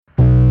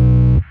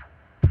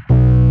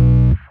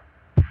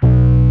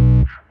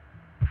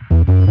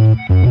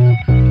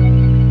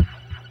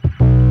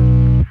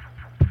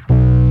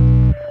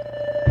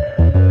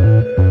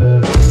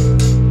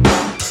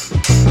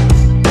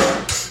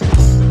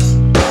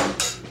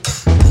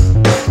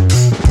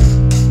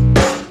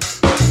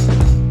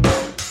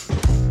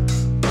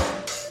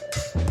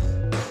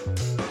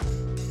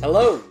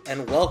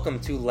and welcome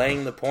to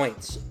Laying the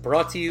Points,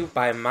 brought to you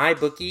by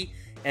MyBookie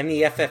and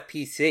the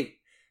FFPC.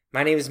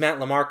 My name is Matt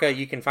Lamarca.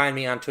 You can find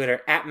me on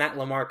Twitter at Matt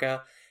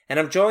Lamarca, and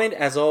I'm joined,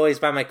 as always,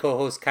 by my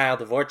co-host Kyle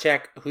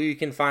Dvorchak, who you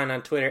can find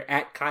on Twitter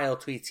at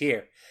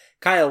KyleTweetsHere.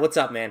 Kyle, what's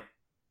up, man?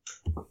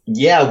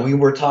 Yeah, we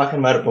were talking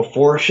about it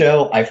before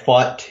show. I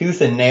fought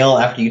tooth and nail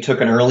after you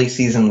took an early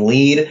season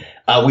lead.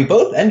 We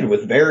both ended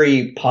with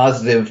very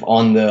positive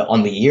on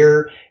the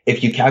year.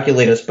 If you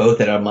calculate us both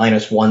at a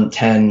minus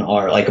 110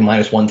 or like a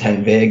minus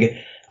 110 VIG,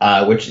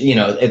 which, you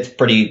know, it's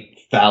pretty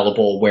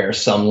fallible where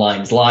some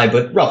lines lie,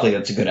 but roughly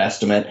that's a good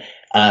estimate.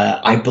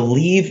 I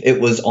believe it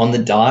was on the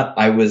dot.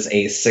 I was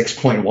a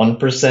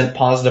 6.1%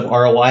 positive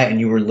ROI, and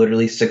you were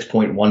literally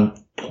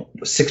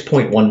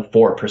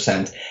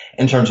 6.14%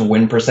 in terms of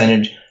win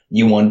percentage.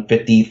 You won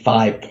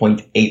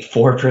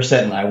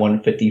 55.84%, and I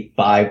won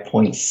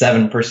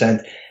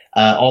 55.7%.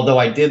 Although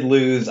I did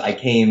lose, I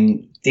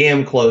came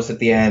damn close at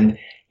the end,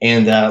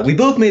 and we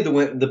both made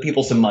the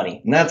people some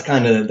money, and that's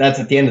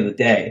at the end of the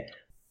day.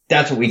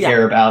 That's what we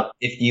care about.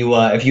 If you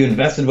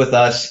invested with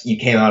us, you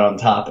came out on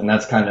top, and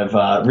that's kind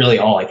of really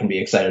all I can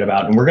be excited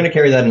about. And we're going to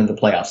carry that into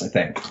the playoffs, I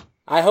think.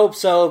 I hope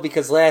so,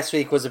 because last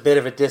week was a bit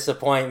of a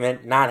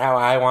disappointment. Not how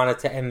I wanted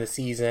to end the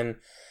season.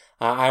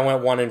 I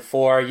went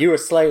 1-4. You were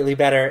slightly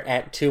better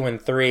at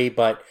 2-3,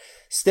 but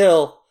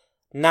still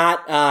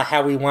not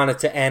how we wanted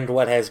to end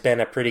what has been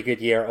a pretty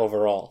good year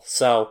overall.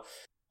 So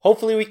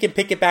hopefully we can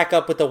pick it back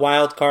up with the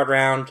wild card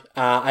round.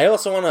 I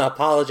also want to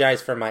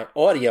apologize for my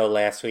audio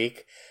last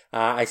week.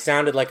 I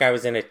sounded like I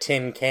was in a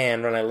tin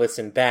can when I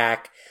listened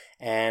back,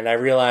 and I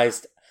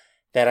realized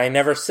that I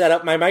never set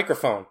up my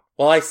microphone.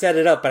 Well, I set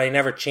it up, but I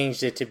never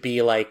changed it to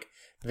be like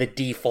the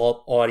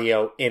default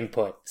audio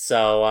input.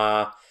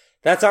 So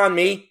that's on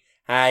me.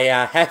 I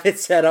have it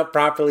set up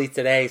properly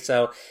today,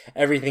 so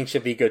everything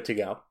should be good to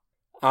go.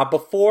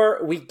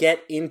 Before we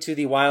get into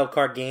the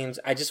wildcard games,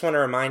 I just want to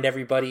remind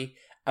everybody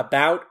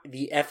about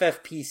the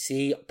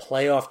FFPC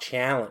Playoff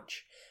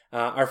Challenge.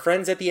 Our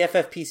friends at the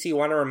FFPC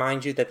want to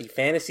remind you that the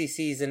fantasy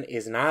season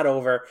is not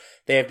over.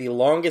 They have the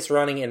longest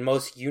running and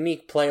most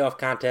unique playoff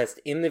contest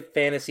in the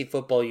fantasy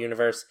football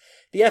universe,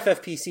 the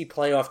FFPC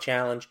Playoff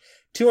Challenge.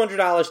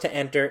 $200 to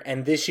enter,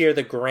 and this year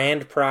the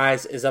grand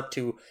prize is up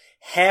to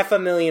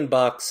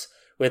 $500,000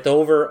 with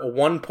over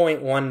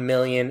 1.1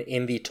 million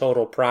in the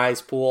total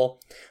prize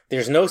pool.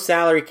 There's no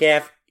salary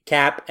cap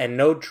and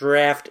no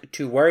draft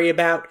to worry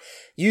about.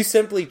 You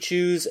simply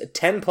choose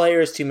 10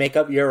 players to make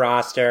up your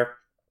roster.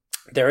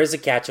 There is a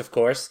catch, of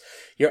course.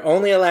 You're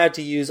only allowed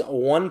to use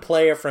one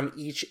player from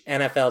each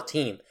NFL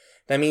team.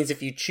 That means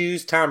if you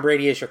choose Tom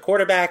Brady as your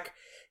quarterback,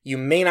 you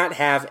may not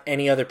have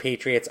any other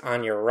Patriots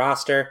on your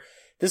roster.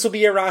 This will be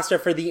your roster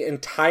for the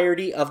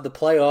entirety of the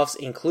playoffs,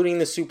 including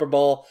the Super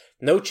Bowl.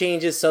 No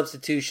changes,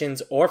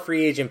 substitutions, or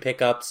free agent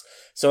pickups.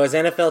 So as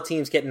NFL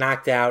teams get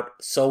knocked out,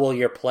 so will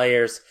your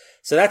players.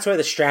 So that's where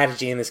the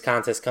strategy in this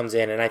contest comes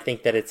in, and I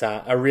think that it's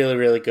a really,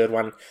 really good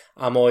one.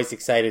 I'm always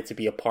excited to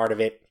be a part of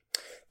it.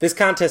 This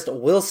contest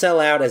will sell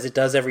out as it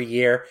does every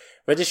year.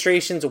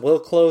 Registrations will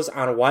close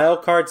on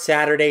Wildcard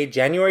Saturday,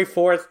 January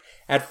 4th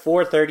at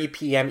 4:30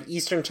 p.m.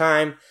 Eastern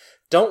Time.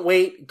 Don't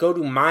wait. Go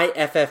to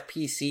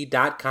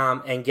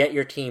myffpc.com and get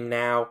your team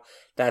now.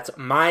 That's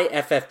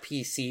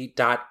myffpc.com.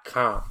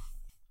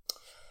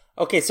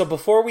 Okay, so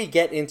before we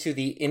get into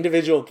the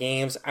individual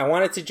games, I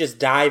wanted to just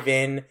dive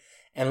in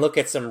and look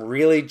at some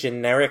really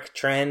generic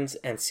trends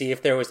and see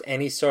if there was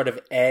any sort of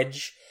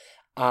edge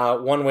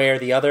one way or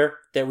the other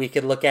that we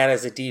could look at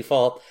as a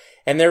default.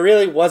 And there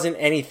really wasn't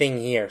anything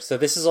here. So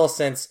this is all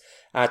since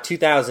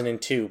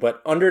 2002.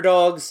 But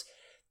underdogs,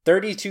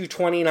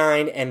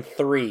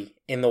 32-29-3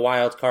 in the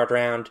wild card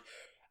round.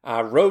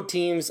 Road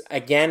teams,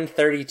 again,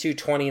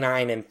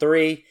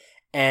 32-29-3.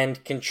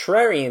 And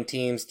contrarian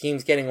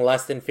teams getting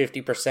less than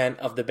 50%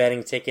 of the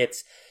betting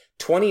tickets,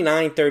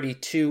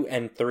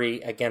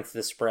 29-32-3 against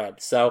the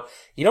spread. So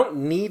you don't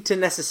need to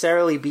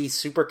necessarily be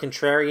super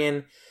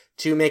contrarian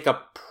to make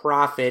a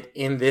profit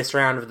in this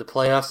round of the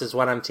playoffs is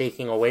what I'm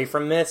taking away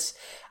from this.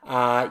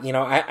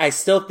 I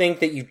still think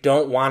that you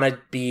don't want to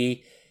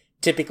be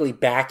typically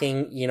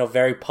backing,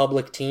 very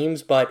public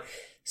teams, but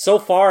so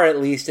far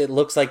at least it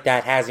looks like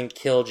that hasn't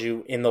killed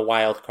you in the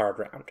wild card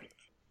round.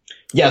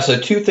 Yeah, so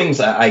two things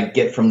I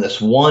get from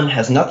this. One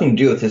has nothing to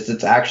do with this.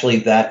 It's actually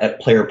that at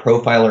Player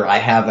Profiler, I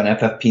have an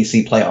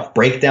FFPC playoff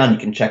breakdown. You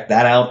can check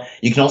that out.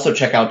 You can also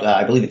check out,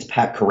 I believe it's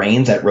Pat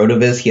Kerranes at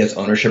RotoViz. He has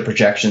ownership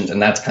projections,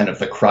 and that's kind of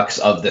the crux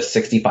of this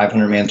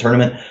 6,500-man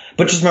tournament.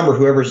 But just remember,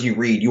 whoever's you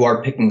read, you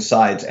are picking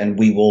sides, and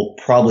we will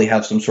probably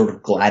have some sort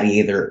of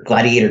gladiator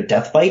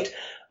death fight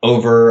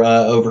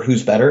over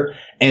who's better.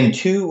 And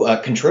two,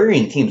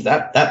 contrarian teams,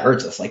 that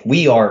hurts us. Like,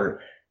 we are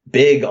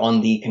big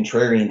on the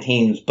contrarian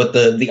teams, but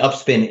the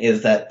upspin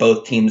is that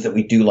both teams that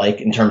we do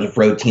like in terms of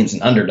road teams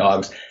and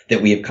underdogs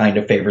that we have kind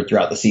of favored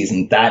throughout the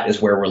season, that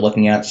is where we're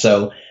looking at.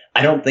 So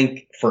I don't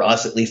think for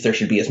us, at least, there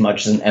should be as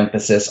much as an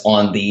emphasis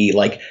on the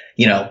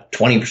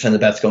 20% of the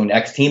bets going to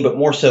X team, but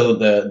more so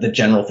the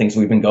general things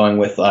we've been going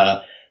with,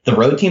 the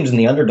road teams and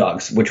the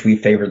underdogs, which we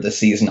favored this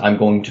season, I'm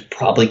going to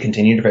probably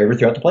continue to favor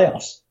throughout the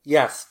playoffs.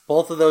 Yes,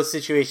 both of those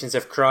situations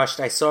have crushed.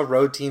 I saw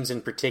road teams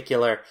in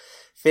particular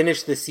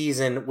finish the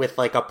season with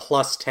like a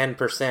plus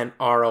 10%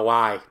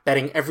 ROI,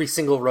 betting every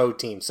single road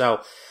team.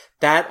 So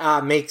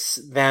that makes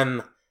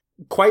them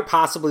quite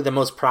possibly the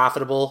most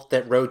profitable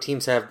that road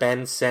teams have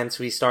been since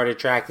we started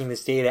tracking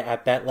this data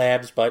at Bet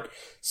Labs, but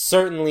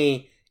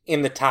certainly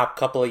in the top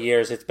couple of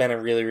years, it's been a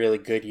really, really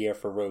good year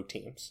for road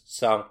teams.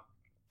 So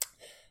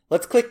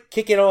let's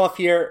kick it off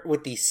here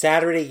with the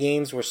Saturday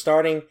games. We're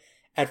starting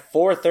at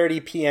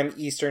 4:30 p.m.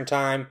 Eastern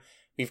Time.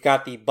 We've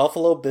got the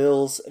Buffalo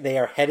Bills. They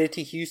are headed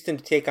to Houston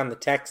to take on the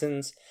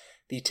Texans.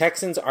 The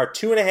Texans are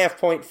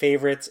 2.5-point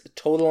favorites.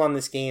 Total on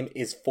this game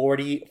is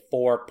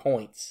 44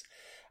 points.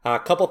 A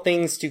couple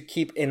things to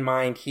keep in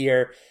mind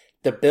here.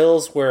 The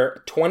Bills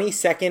were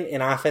 22nd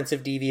in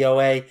offensive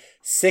DVOA,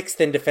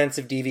 6th in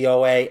defensive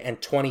DVOA,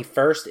 and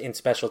 21st in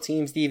special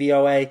teams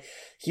DVOA.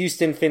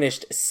 Houston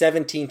finished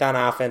 17th on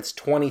offense,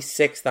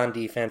 26th on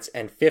defense,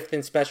 and 5th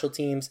in special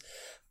teams.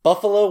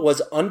 Buffalo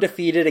was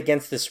undefeated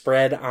against the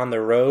spread on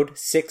the road,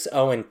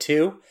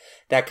 6-0-2.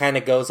 That kind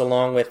of goes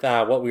along with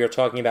what we were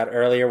talking about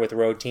earlier with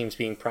road teams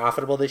being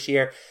profitable this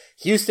year.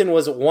 Houston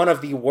was one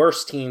of the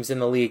worst teams in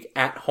the league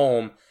at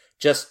home,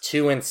 just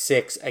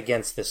 2-6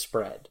 against the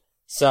spread.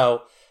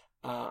 So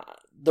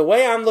the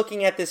way I'm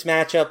looking at this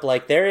matchup,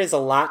 like there is a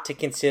lot to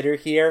consider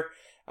here.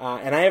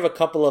 And I have a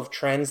couple of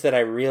trends that I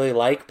really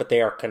like, but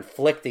they are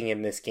conflicting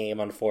in this game,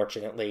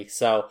 unfortunately.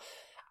 So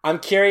I'm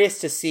curious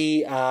to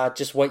see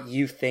just what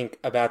you think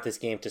about this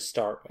game to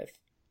start with.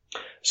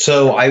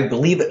 So I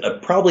believe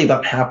probably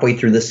about halfway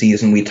through the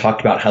season, we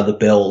talked about how the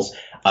Bills,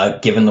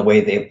 given the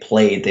way they've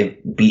played, they've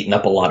beaten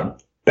up a lot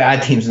of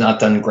bad teams, not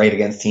done great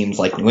against teams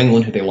like New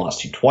England, who they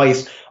lost to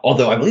twice.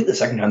 Although I believe the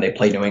second time they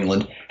played New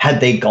England, had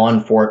they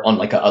gone for it on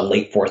like a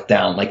late fourth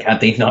down, like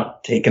had they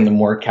not taken the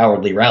more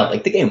cowardly route,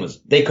 like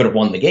they could have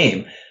won the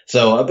game.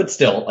 So, but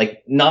still,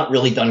 like not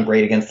really done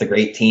great against the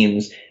great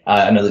teams.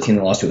 Another team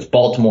they lost to was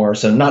Baltimore.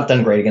 So not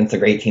done great against the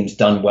great teams,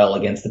 done well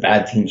against the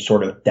bad teams,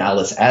 sort of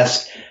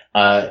Dallas-esque.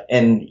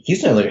 And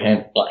Houston,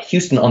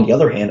 on the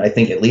other hand, I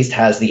think at least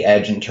has the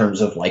edge in terms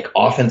of like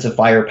offensive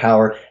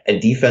firepower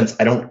and defense.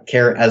 I don't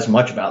care as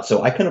much about.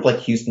 So I kind of like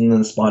Houston in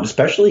the spot,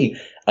 especially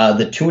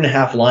the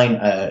 2.5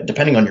 line,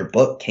 depending on your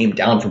book, came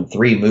down from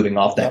 3, moving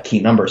off that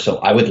key number. So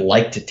I would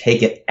like to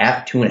take it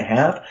at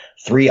 2.5.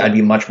 3, I'd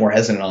be much more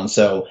hesitant on.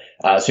 So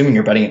assuming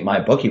you're betting at my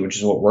bookie, which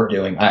is what we're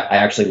doing, I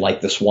actually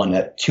like this one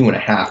at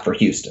 2.5 for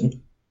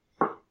Houston.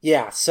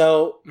 Yeah,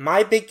 so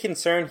my big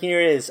concern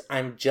here is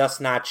I'm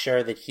just not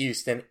sure that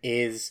Houston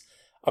is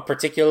a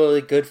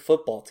particularly good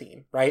football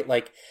team, right?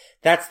 Like,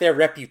 that's their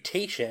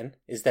reputation,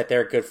 is that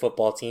they're a good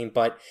football team.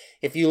 But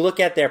if you look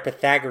at their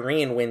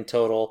Pythagorean win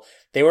total,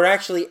 they were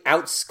actually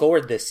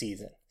outscored this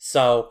season.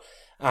 So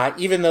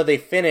even though they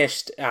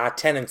finished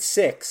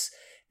 10-6,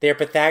 their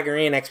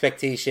Pythagorean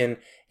expectation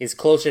is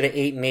closer to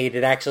 8-8.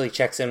 It actually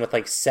checks in with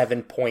like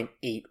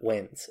 7.8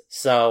 wins.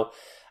 So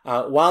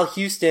while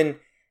Houston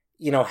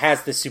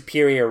has the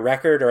superior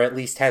record, or at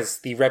least has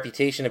the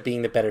reputation of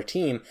being the better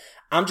team,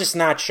 I'm just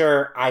not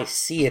sure I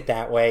see it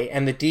that way.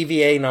 And the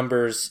DVOA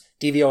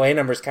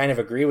numbers kind of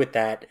agree with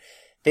that.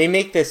 They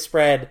make this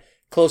spread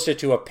closer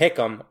to a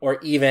pick'em, or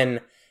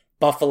even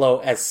Buffalo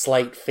as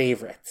slight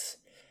favorites.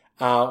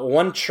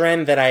 One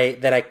trend that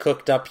I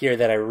cooked up here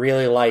that I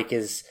really like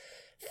is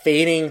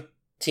fading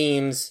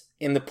teams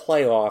in the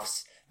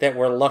playoffs that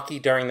were lucky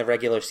during the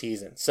regular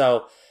season.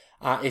 So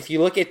if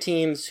you look at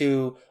teams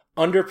who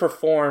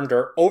underperformed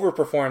or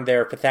overperformed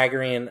their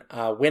Pythagorean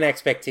win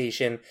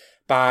expectation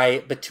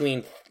by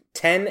between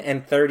 10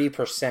 and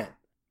 30%.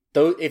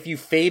 Though, if you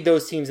fade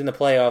those teams in the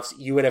playoffs,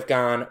 you would have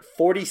gone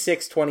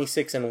 46,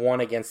 26, and 1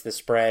 against the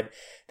spread.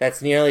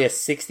 That's nearly a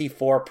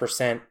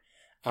 64%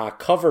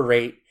 cover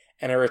rate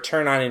and a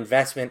return on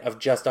investment of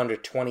just under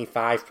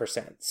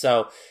 25%.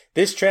 So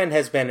this trend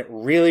has been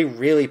really,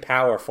 really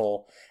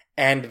powerful,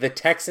 and the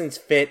Texans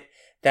fit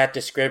that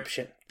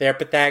description. Their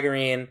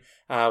Pythagorean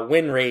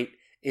win rate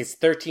is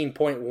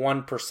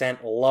 13.1%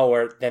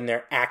 lower than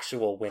their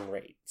actual win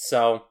rate.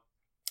 So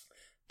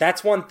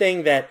that's one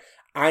thing that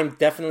I'm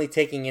definitely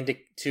taking into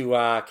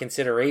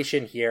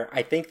consideration here.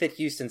 I think that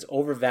Houston's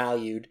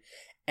overvalued,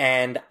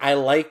 and I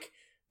like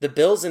the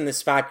Bills in this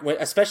spot,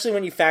 especially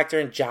when you factor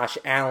in Josh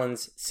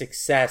Allen's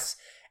success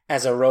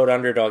as a road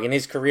underdog. In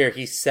his career,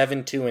 he's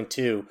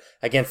 7-2-2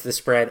 against the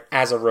spread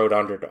as a road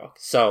underdog.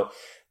 So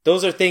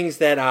those are things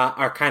that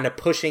are kind of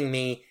pushing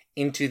me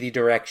into the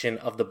direction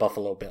of the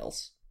Buffalo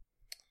Bills.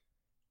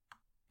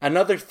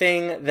 Another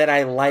thing that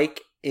I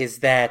like is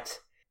that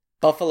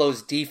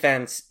Buffalo's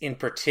defense in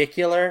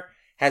particular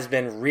has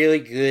been really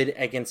good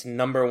against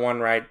number 1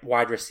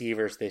 wide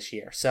receivers this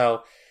year.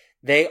 So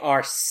they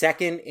are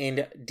second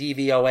in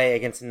DVOA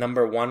against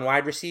number 1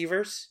 wide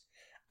receivers.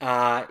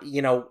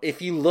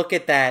 If you look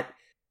at that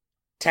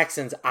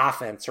Texans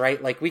offense,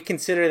 right? Like, we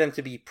consider them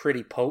to be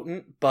pretty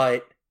potent,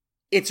 but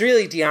it's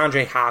really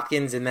DeAndre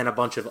Hopkins and then a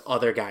bunch of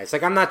other guys.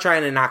 Like, I'm not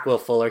trying to knock Will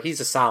Fuller. He's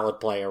a solid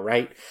player,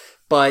 right?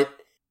 But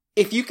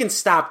if you can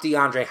stop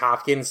DeAndre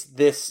Hopkins,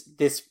 this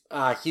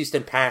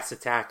Houston pass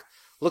attack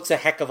looks a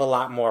heck of a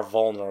lot more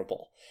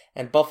vulnerable.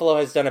 And Buffalo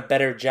has done a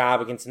better job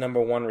against number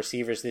one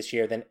receivers this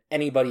year than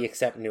anybody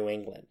except New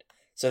England.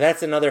 So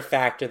that's another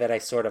factor that I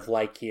sort of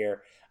like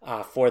here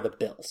for the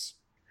Bills.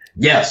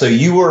 Yeah, so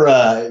you were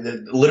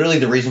literally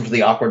the reason for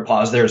the awkward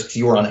pause there is because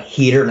you were on a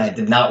heater and I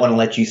did not want to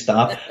let you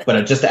stop.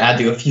 But just to add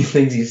to a few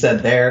things you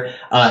said there,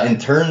 in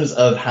terms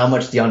of how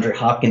much DeAndre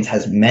Hopkins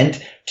has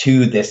meant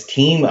to this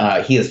team,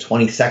 he is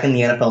 22nd in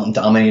the NFL in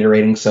dominator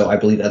rating. So I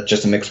believe that's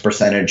just a mixed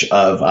percentage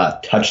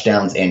of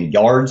touchdowns and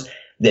yards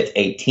that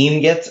a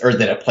team gets or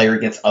that a player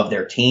gets of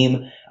their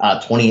team.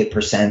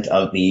 28%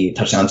 of the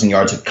touchdowns and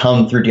yards have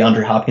come through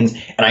DeAndre Hopkins.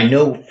 And I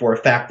know for a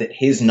fact that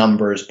his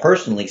numbers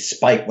personally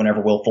spike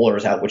whenever Will Fuller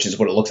is out, which is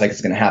what it looks like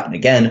is going to happen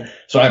again.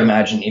 So I'd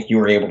imagine if you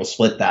were able to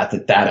split that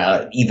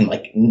even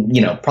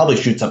probably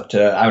shoots up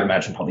to, I would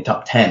imagine probably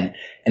top 10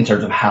 in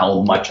terms of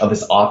how much of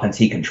his offense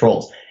he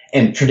controls.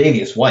 And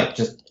Tre'Davious White,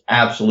 just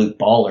absolute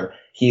baller.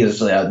 He is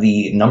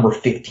the number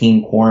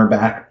 15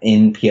 cornerback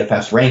in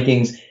PFF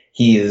rankings.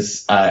 He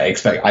is, I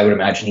would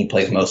imagine he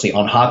plays mostly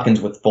on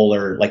Hopkins with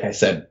Fuller, like I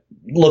said,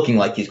 looking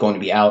like he's going to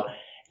be out.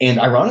 And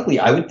ironically,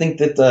 I would think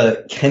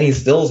that Kenny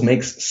Stills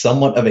makes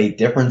somewhat of a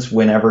difference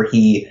whenever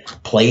he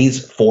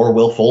plays for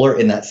Will Fuller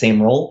in that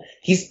same role.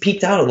 He's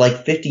peaked out at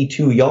like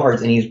 52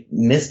 yards and he's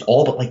missed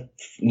all but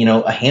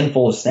a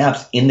handful of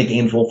snaps in the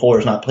games Will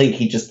Fuller's not played.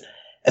 He just,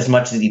 as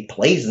much as he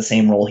plays the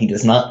same role, he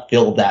does not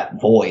fill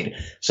that void.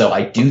 So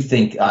I do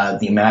think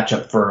the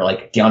matchup for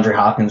like DeAndre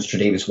Hopkins,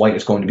 Tre'Davious White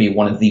is going to be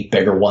one of the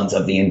bigger ones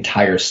of the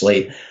entire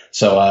slate.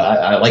 So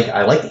I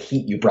like the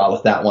heat you brought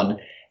with that one.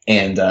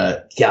 And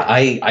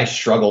I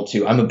struggle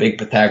to. I'm a big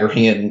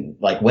Pythagorean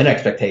win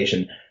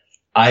expectation.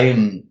 I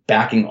am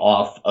backing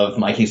off of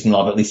my Houston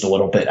Love at least a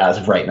little bit as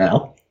of right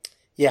now.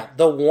 Yeah,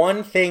 the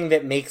one thing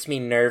that makes me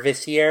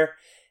nervous here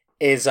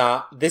is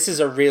this is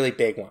a really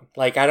big one.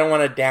 I don't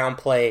want to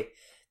downplay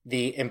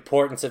the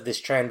importance of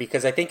this trend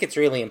because I think it's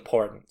really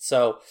important.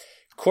 So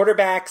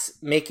quarterbacks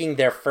making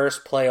their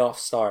first playoff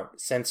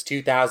start since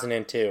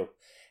 2002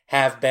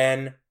 have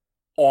been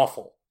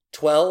awful.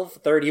 12,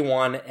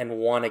 31, and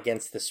 1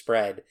 against the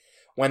spread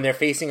when they're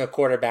facing a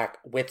quarterback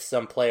with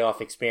some playoff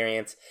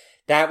experience.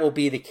 That will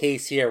be the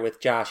case here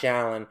with Josh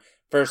Allen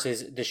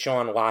versus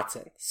Deshaun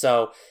Watson.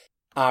 So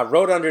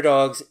road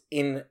underdogs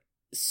in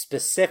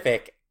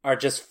specific are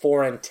just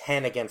 4 and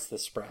 10 against the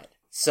spread.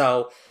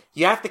 So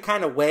you have to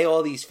kind of weigh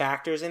all these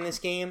factors in this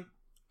game.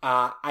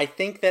 I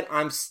think that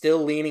I'm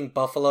still leaning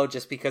Buffalo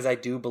just because I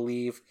do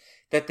believe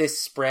that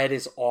this spread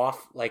is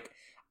off.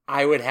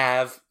 I would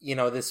have,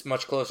 this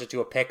much closer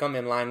to a pick'em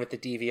in line with the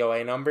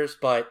DVOA numbers.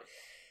 But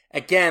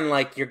again,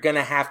 you're going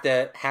to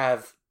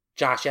have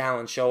Josh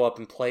Allen show up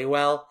and play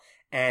well.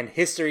 And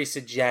history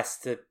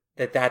suggests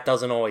that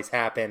doesn't always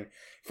happen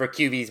for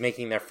QBs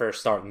making their first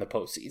start in the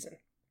postseason.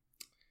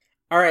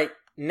 All right,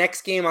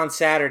 next game on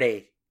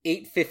Saturday.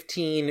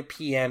 8:15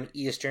 p.m.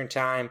 Eastern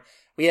Time.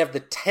 We have the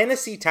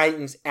Tennessee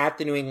Titans at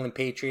the New England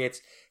Patriots.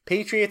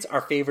 Patriots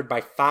are favored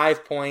by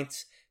 5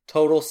 points.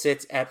 Total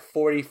sits at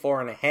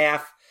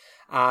 44.5.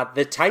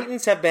 The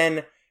Titans have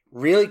been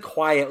really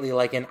quietly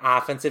an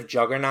offensive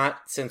juggernaut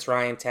since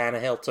Ryan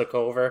Tannehill took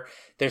over.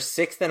 They're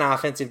 6th in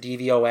offensive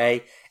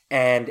DVOA,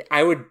 and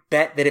I would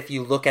bet that if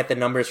you look at the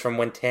numbers from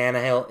when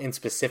Tannehill in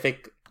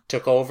specific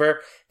took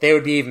over, they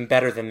would be even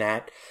better than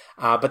that.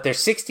 But they're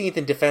 16th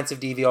in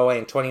defensive DVOA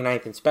and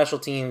 29th in special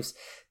teams.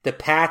 The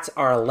Pats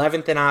are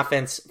 11th in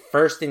offense,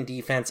 1st in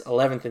defense,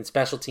 11th in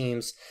special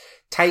teams.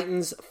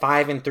 Titans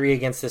 5-3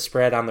 against the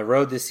spread on the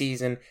road this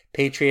season.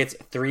 Patriots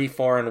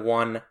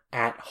 3-4-1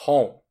 at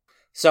home.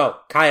 So,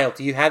 Kyle,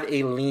 do you have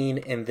a lean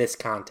in this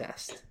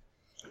contest?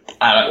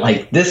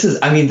 I've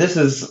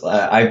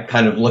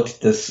kind of looked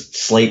at this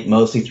slate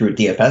mostly through a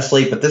DFS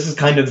slate, but this is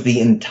kind of the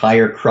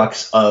entire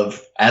crux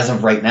of, as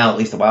of right now, at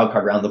least the wild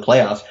card round, the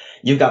playoffs.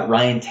 You've got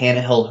Ryan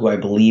Tannehill, who I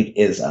believe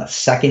is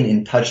 2nd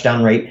in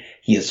touchdown rate.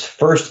 He is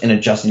 1st in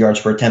adjusted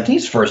yards per attempt.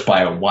 He's 1st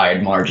by a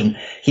wide margin.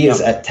 He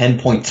is at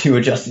 10.2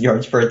 adjusted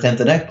yards per attempt.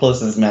 The next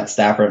closest is Matt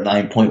Stafford at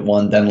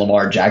 9.1, then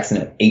Lamar Jackson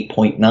at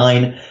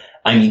 8.9.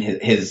 I mean,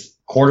 his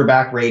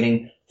quarterback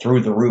rating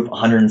through the roof,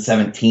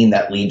 117.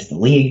 That leads the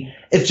league.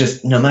 It's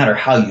just, no matter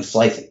how you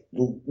slice it,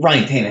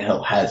 Ryan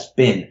Tannehill has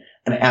been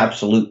an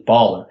absolute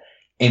baller.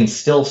 And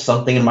still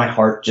something in my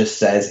heart just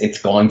says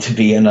it's going to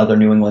be another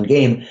New England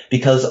game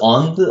because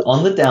on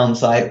the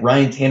downside,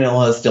 Ryan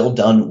Tannehill has still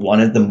done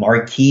one of the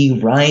marquee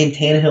Ryan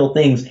Tannehill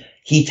things.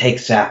 He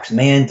takes sacks.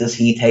 Man, does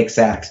he take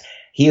sacks.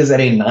 He is at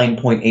a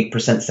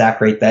 9.8%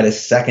 sack rate. That is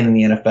 2nd in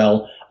the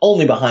NFL,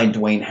 only behind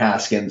Dwayne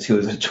Haskins, who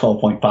is at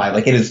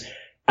 12.5. It is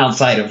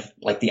outside of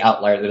the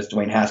outlier that is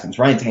Dwayne Haskins.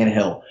 Ryan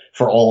Tannehill,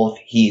 for all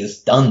he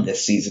has done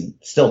this season,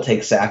 still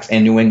takes sacks,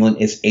 and New England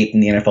is 8th in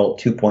the NFL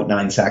at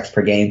 2.9 sacks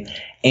per game.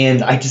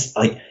 And I just,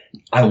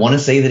 I want to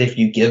say that if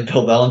you give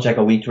Bill Belichick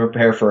a week to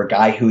prepare for a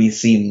guy who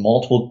he's seen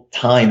multiple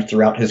times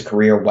throughout his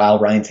career while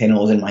Ryan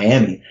Tannehill was in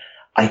Miami,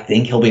 I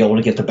think he'll be able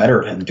to get the better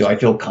of him. Do I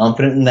feel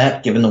confident in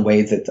that, given the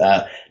way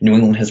that New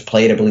England has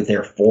played? I believe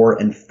they're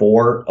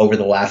 4-4 over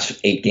the last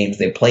 8 games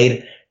they've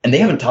played, and they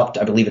haven't topped,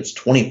 I believe it's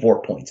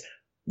 24 points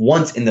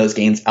once in those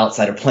games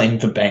outside of playing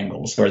the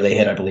Bengals, where they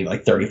hit, I believe,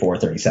 like 34 or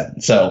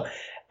 37. So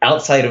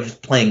outside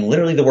of playing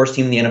literally the worst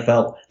team in the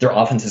NFL, their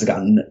offense has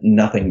gotten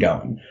nothing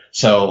going.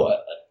 So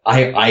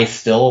I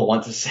still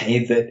want to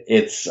say that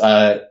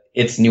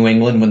it's New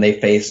England when they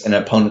face an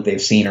opponent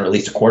they've seen, or at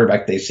least a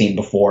quarterback they've seen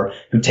before,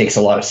 who takes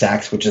a lot of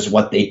sacks, which is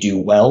what they do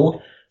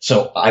well.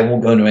 So I will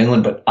go New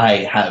England, but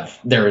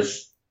there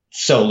is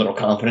so little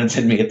confidence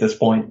in me at this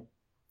point.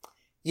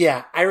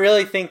 Yeah, I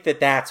really think that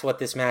that's what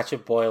this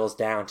matchup boils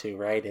down to,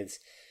 right? Is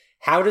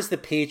how does the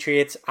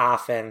Patriots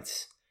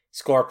offense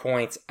score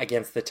points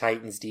against the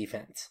Titans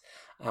defense?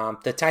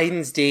 The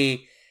Titans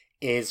D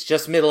is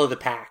just middle of the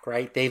pack,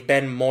 right? They've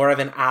been more of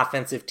an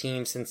offensive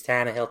team since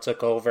Tannehill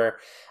took over.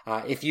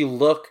 If you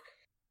look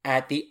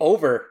at the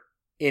over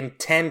in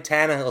 10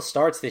 Tannehill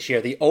starts this year,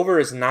 the over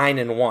is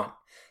 9-1.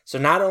 So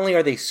not only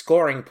are they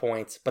scoring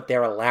points, but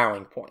they're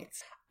allowing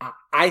points.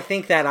 I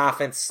think that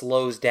offense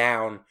slows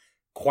down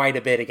quite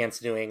a bit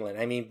against New England.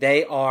 I mean,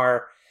 they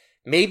are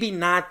maybe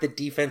not the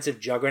defensive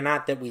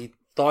juggernaut that we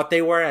thought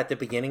they were at the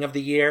beginning of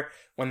the year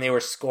when they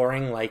were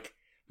scoring like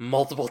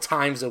multiple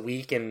times a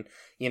week. And,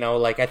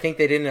 I think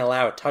they didn't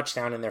allow a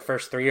touchdown in their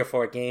first 3 or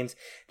 4 games.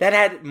 That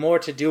had more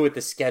to do with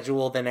the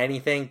schedule than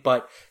anything,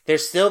 but they're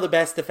still the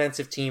best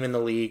defensive team in the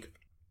league.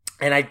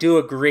 And I do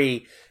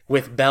agree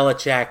with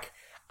Belichick,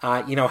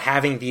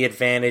 having the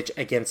advantage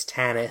against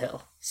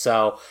Tannehill.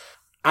 So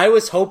I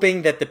was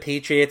hoping that the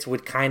Patriots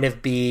would kind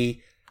of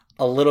be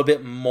a little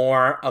bit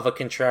more of a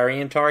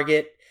contrarian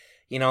target.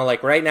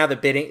 Right now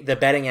the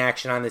betting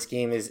action on this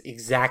game is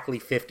exactly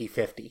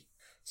 50-50.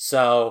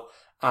 So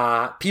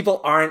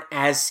people aren't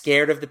as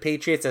scared of the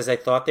Patriots as I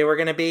thought they were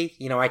going to be.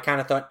 I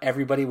kind of thought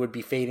everybody would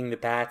be fading the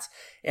Pats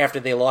after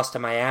they lost to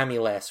Miami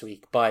last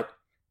week. But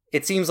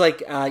it seems like,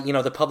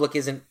 the public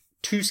isn't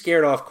too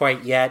scared off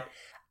quite yet.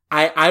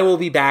 I will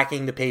be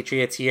backing the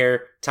Patriots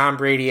here. Tom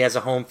Brady as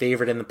a home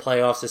favorite in the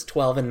playoffs is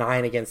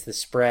 12-9 against the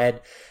spread.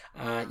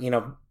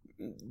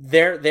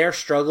 Their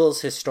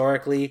struggles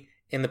historically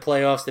in the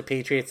playoffs, the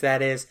Patriots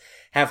that is,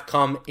 have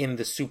come in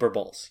the Super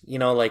Bowls.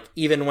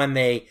 Even when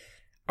they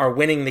are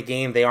winning the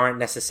game, they aren't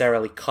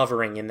necessarily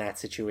covering in that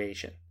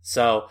situation.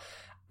 So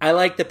I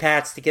like the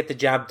Pats to get the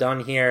job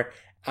done here.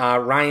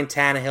 Ryan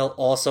Tannehill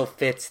also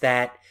fits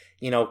that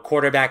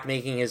quarterback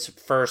making his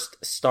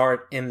first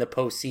start in the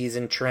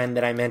postseason trend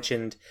that I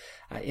mentioned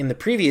in the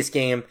previous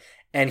game.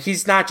 And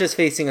he's not just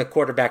facing a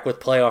quarterback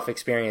with playoff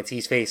experience.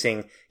 He's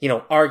facing,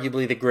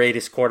 arguably the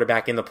greatest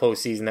quarterback in the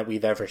postseason that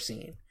we've ever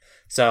seen.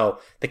 So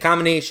the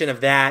combination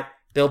of that,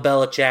 Bill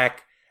Belichick,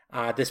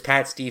 this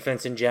Pats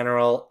defense in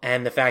general,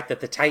 and the fact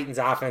that the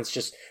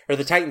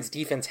Titans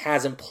defense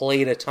hasn't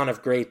played a ton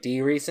of great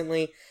D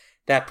recently,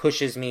 that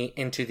pushes me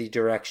into the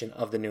direction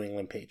of the New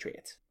England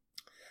Patriots.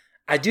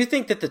 I do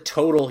think that the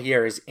total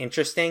here is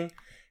interesting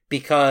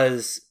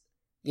because,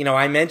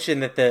 I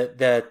mentioned that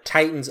the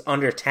Titans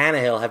under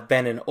Tannehill have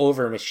been an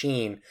over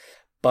machine,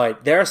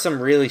 but there are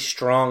some really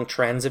strong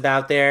trends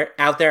out there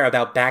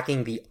about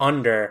backing the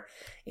under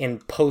in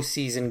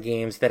postseason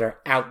games that are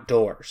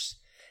outdoors.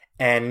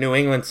 And New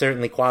England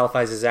certainly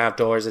qualifies as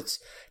outdoors. It's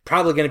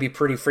probably going to be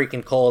pretty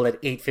freaking cold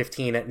at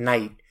 8:15 at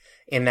night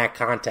in that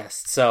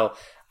contest. So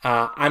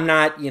I'm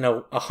not,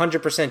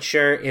 100%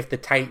 sure if the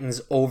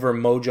Titans over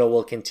mojo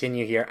will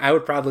continue here. I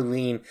would probably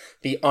lean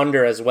the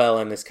under as well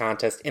in this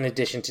contest, in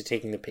addition to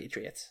taking the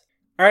Patriots.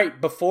 All right,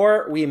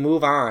 before we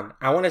move on,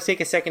 I want to take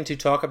a second to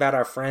talk about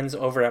our friends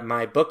over at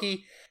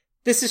MyBookie.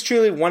 This is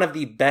truly one of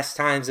the best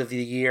times of the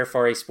year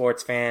for a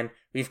sports fan.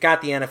 We've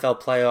got the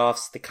NFL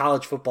playoffs. The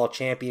college football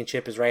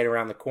championship is right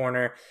around the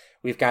corner.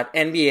 We've got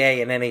NBA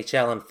and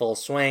NHL in full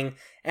swing.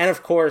 And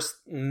of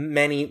course,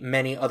 many,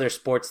 many other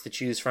sports to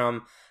choose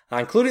from.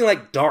 Including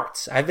like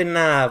darts. I've been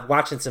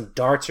watching some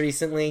darts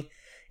recently.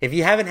 If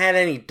you haven't had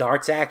any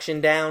darts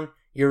action down,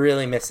 you're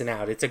really missing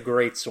out. It's a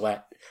great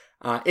sweat.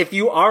 If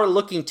you are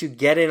looking to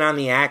get in on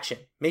the action,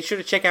 make sure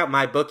to check out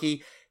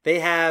MyBookie.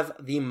 They have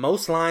the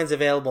most lines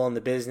available in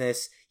the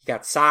business. You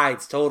got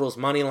sides, totals,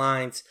 money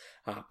lines,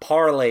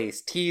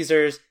 parlays,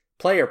 teasers,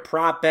 player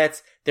prop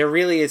bets. There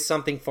really is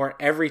something for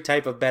every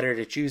type of bettor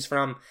to choose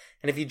from.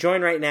 And if you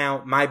join right now,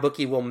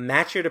 MyBookie will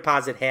match your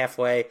deposit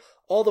halfway,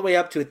 all the way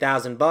up to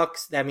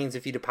 $1,000. That means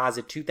if you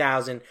deposit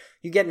 $2,000,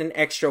 you get an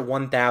extra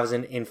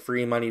 $1,000 in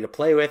free money to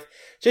play with.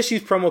 Just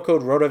use promo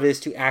code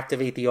RotoViz to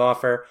activate the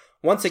offer.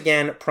 Once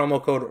again,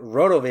 promo code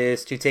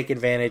RotoViz to take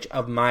advantage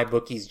of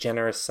MyBookie's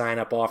generous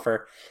sign-up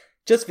offer.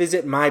 Just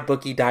visit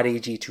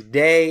mybookie.ag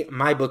today.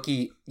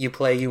 MyBookie, you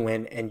play, you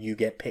win, and you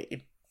get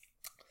paid.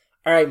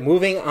 All right,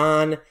 moving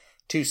on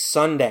to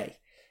Sunday.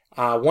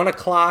 1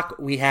 o'clock,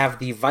 we have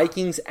the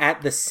Vikings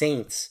at the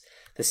Saints.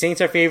 The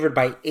Saints are favored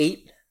by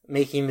 8,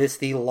 making this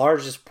the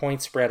largest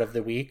point spread of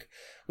the week.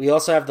 We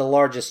also have the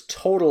largest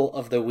total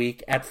of the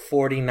week at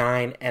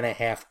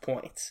 49.5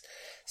 points.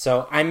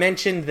 So I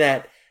mentioned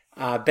that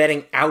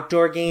Betting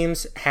outdoor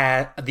games,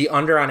 the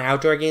under on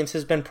outdoor games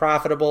has been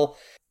profitable.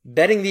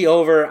 Betting the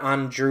over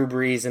on Drew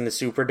Brees in the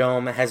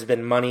Superdome has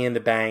been money in the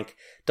bank.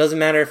 Doesn't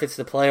matter if it's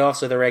the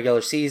playoffs or the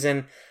regular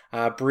season.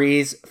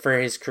 Brees, for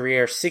his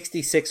career,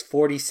 66,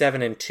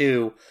 47, and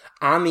 2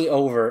 on the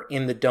over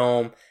in the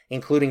Dome,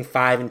 including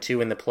 5 and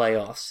 2 in the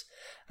playoffs.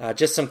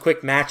 Just some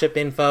quick matchup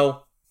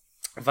info.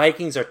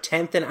 Vikings are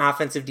 10th in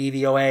offensive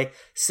DVOA,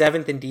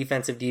 7th in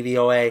defensive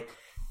DVOA,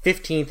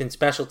 15th in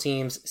special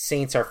teams.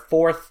 Saints are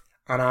 4th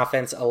on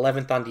offense,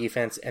 11th on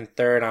defense, and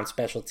 3rd on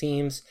special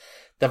teams.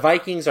 The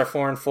Vikings are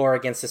 4-4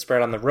 against the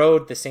spread on the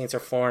road. The Saints are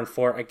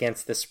 4-4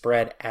 against the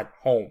spread at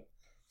home.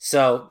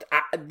 So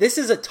this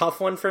is a tough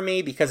one for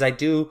me because I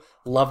do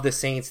love the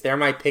Saints. They're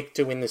my pick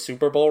to win the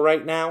Super Bowl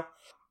right now.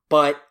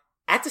 But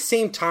at the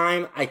same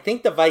time, I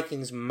think the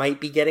Vikings might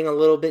be getting a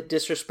little bit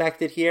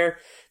disrespected here.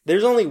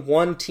 There's only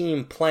one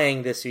team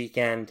playing this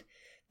weekend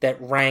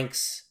that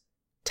ranks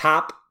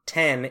top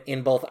 10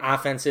 in both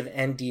offensive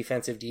and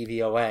defensive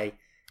DVOA,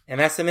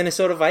 and that's the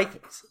Minnesota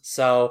Vikings.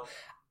 So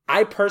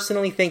I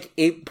personally think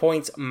 8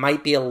 points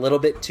might be a little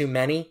bit too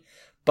many,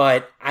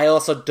 but I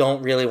also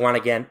don't really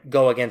want to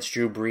go against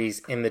Drew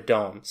Brees in the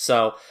Dome.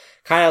 So,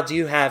 Kyle, do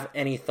you have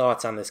any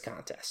thoughts on this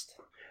contest?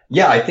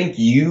 Yeah, I think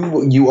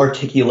you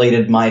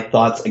articulated my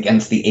thoughts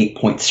against the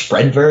 8-point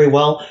spread very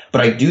well,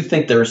 but I do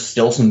think there's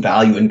still some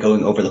value in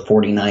going over the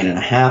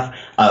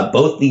 49.5.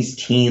 Both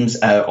these teams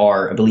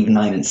are, I believe,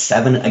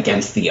 9-7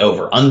 against the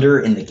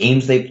over/under in the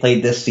games they've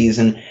played this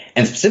season,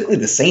 and specifically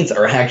the Saints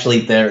are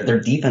actually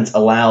their defense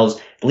allows,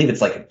 I believe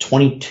it's like a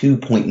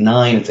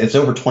 22.9. It's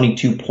over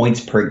 22 points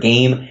per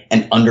game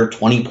and under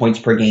 20 points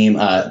per game.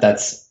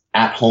 That's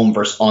at home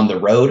versus on the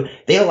road.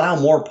 They allow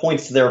more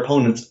points to their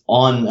opponents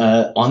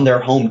on their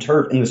home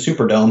turf in the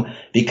Superdome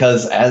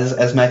because,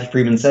 as Matthew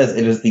Freeman says,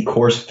 it is the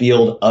course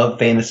field of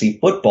fantasy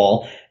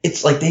football.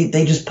 It's like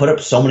they just put up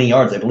so many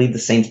yards. I believe the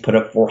Saints put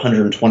up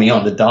 420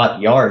 on the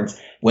dot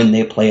yards when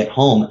they play at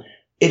home.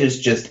 It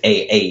is just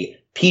a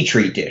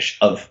petri dish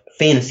of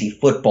fantasy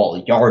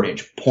football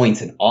yardage, points,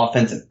 and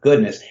offensive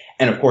goodness.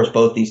 And of course,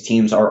 both these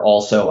teams are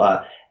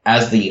also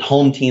as the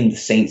home team, the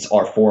Saints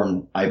are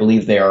I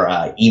believe they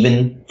are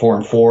even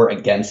 4-4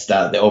 against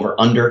the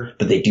over/under,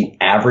 but they do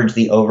average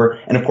the over.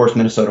 And of course,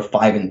 Minnesota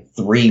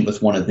 5-3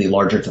 was one of the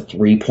larger. It's a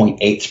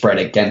 3.8 spread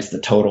against the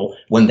total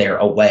when they're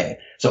away.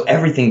 So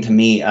everything to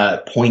me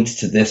points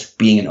to this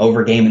being an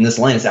over game, and this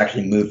line has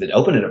actually moved. It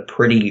opened at a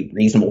pretty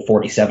reasonable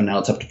 47. Now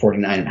it's up to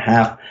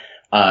 49.5.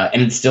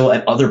 And it's still,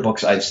 at other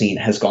books I've seen,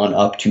 has gone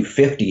up to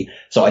 50.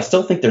 So I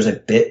still think there's a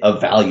bit of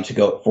value to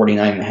go at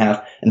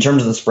 49.5. In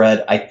terms of the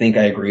spread, I think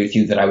I agree with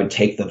you that I would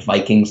take the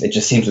Vikings. It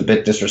just seems a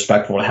bit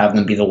disrespectful to have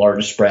them be the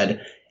largest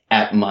spread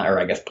at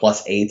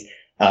 +8.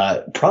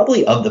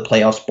 Probably of the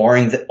playoffs,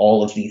 barring that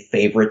all of the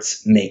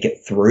favorites make it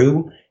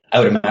through. I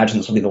would imagine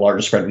this will be the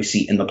largest spread we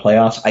see in the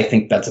playoffs. I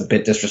think that's a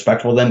bit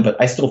disrespectful to them, but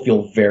I still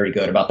feel very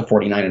good about the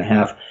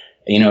 49.5.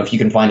 If you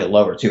can find it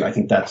lower too, I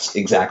think that's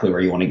exactly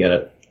where you want to get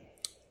it.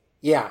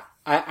 Yeah,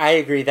 I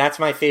agree. That's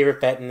my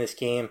favorite bet in this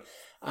game.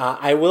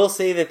 I will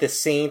say that the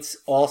Saints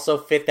also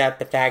fit that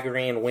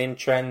Pythagorean win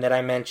trend that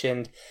I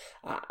mentioned,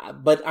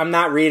 but I'm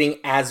not reading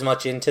as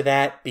much into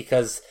that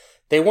because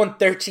they won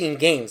 13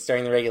 games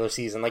during the regular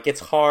season. Like, it's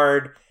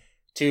hard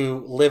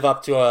to live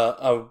up to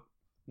a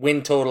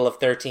win total of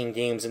 13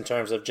 games in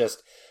terms of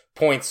just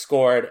points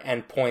scored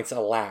and points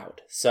allowed.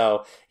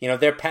 So,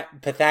 their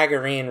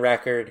Pythagorean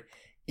record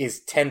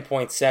is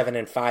 10.7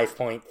 and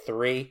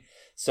 5.3.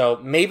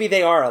 So maybe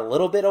they are a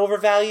little bit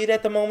overvalued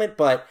at the moment,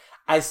 but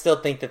I still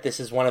think that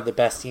this is one of the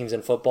best teams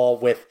in football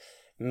with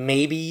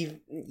maybe,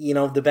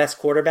 the best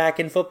quarterback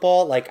in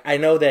football. Like, I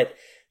know that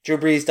Drew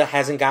Brees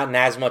hasn't gotten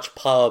as much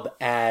pub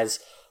as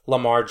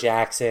Lamar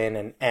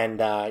Jackson and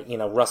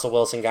Russell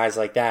Wilson, guys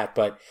like that.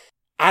 But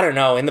I don't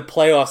know. In the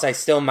playoffs, I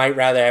still might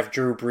rather have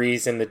Drew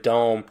Brees in the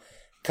Dome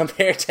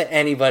compared to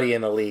anybody in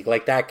the league.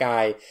 Like, that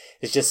guy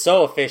is just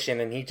so efficient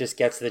and he just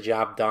gets the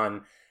job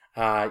done.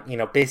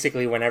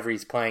 Basically whenever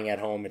he's playing at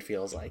home, it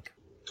feels like.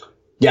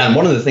 Yeah, and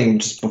one of the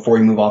things, just before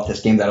we move off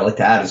this game, that I'd like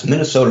to add is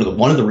Minnesota.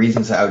 One of the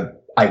reasons I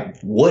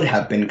would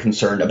have been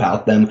concerned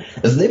about them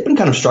is they've been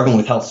kind of struggling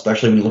with health,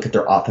 especially when you look at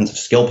their offensive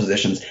skill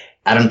positions.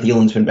 Adam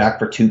Thielen's been back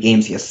for 2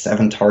 games. He has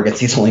 7 targets.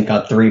 He's only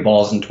got 3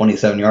 balls and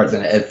 27 yards.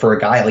 And for a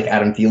guy like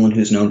Adam Thielen,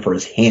 who's known for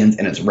his hands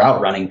and his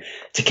route running,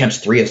 to catch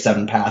 3 of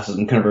 7 passes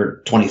and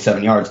convert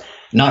 27 yards,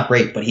 not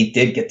great, but he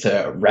did get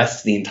to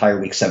rest the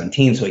entire week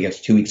 17, so he gets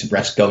 2 weeks of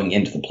rest going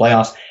into the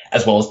playoffs,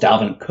 as well as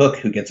Dalvin Cook,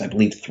 who gets, I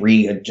believe,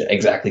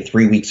 exactly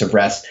 3 weeks of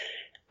rest.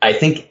 I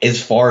think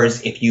as far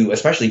as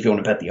especially if you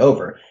want to bet the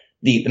over,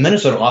 the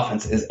Minnesota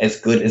offense is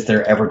as good as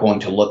they're ever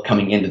going to look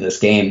coming into this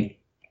game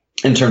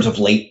in terms of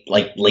late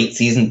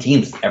season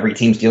teams. Every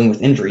team's dealing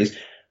with injuries.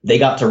 They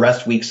got to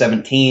rest week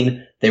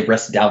 17. They've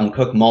rested Dalvin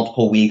Cook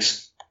multiple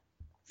weeks.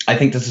 I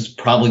think this is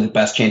probably the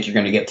best chance you're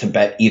going to get to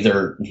bet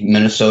either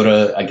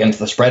Minnesota against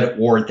the spread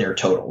or their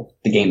total.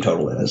 The game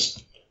total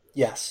is.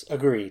 Yes,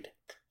 agreed.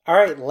 All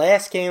right,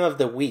 last game of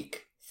the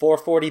week,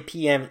 4:40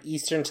 p.m.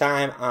 Eastern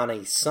Time on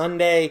a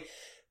Sunday.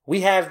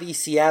 We have the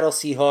Seattle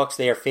Seahawks.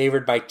 They are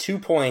favored by 2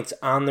 points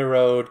on the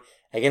road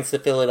against the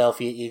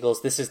Philadelphia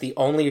Eagles. This is the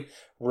only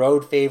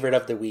road favorite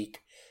of the week.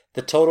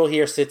 The total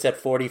here sits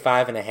at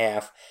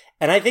 45.5.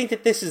 And I think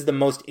that this is the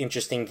most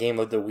interesting game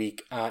of the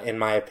week, in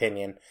my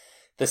opinion.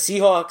 The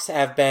Seahawks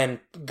have been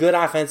good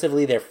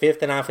offensively. They're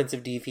 5th in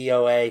offensive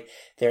DVOA.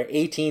 They're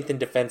 18th in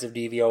defensive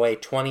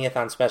DVOA, 20th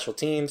on special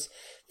teams.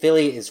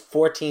 Philly is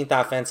 14th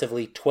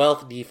offensively,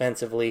 12th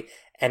defensively,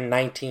 and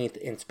 19th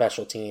in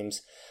special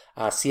teams.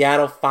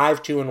 Seattle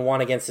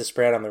 5-2-1 against the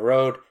spread on the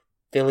road.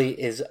 Philly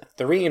is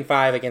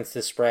 3-5 against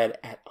the spread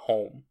at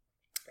home.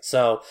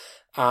 So,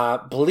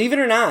 believe it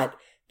or not,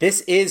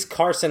 this is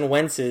Carson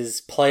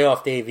Wentz's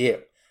playoff debut.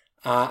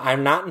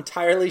 I'm not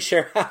entirely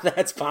sure how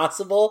that's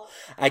possible.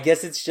 I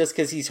guess it's just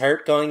because he's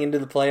hurt going into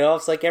the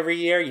playoffs like every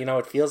year. You know,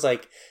 it feels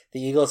like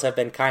the Eagles have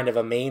been kind of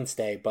a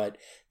mainstay, but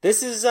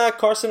this is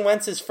Carson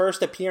Wentz's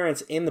first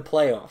appearance in the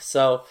playoffs.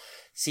 So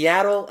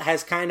Seattle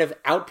has kind of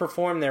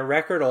outperformed their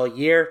record all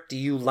year. Do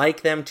you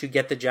like them to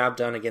get the job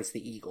done against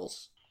the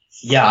Eagles?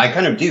 Yeah, I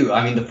kind of do.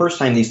 I mean, the first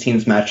time these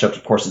teams matched up,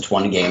 of course, it's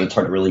one game. It's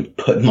hard to really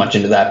put much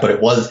into that, but it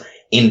was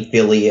in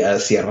Philly.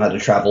 Seattle had to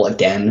travel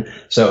again,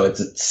 so it's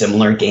a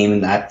similar game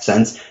in that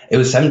sense. It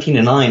was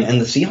 17-9,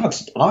 and the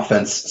Seahawks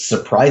offense,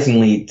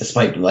 surprisingly,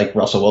 despite like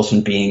Russell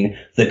Wilson being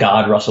the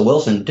god Russell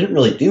Wilson, didn't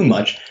really do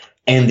much.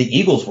 And the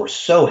Eagles were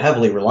so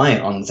heavily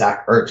reliant on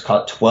Zach Ertz,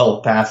 caught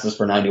 12 passes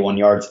for 91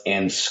 yards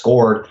and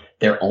scored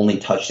their only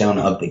touchdown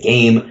of the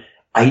game.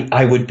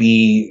 I would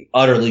be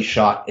utterly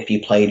shocked if he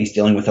played. He's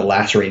dealing with a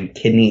lacerated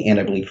kidney and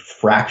I believe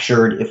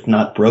fractured, if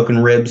not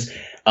broken ribs.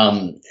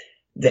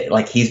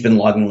 He's been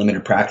logging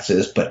limited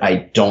practices, but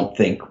I don't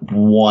think,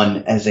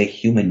 one, as a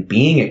human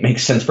being, it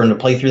makes sense for him to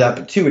play through that.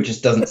 But two, it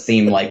just doesn't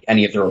seem like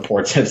any of the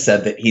reports have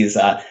said that he's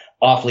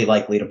awfully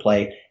likely to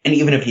play. And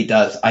even if he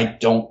does,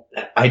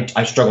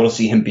 I struggle to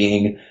see him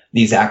being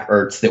the Zach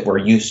Ertz that we're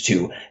used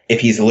to if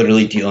he's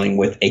literally dealing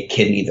with a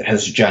kidney that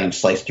has a giant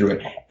slice through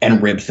it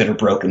and ribs that are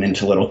broken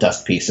into little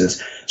dust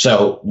pieces.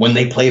 So when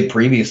they played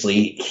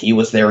previously, he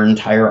was their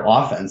entire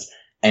offense.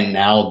 And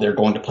now they're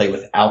going to play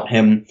without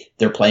him.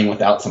 They're playing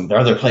without some of their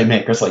other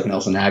playmakers like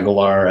Nelson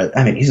Aguilar.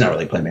 I mean, he's not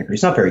really a playmaker.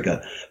 He's not very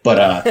good.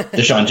 But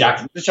Deshaun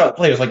Jackson,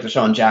 players like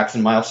Deshaun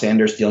Jackson, Miles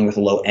Sanders dealing with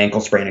a low ankle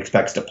sprain,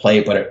 expects to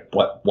play. But at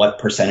what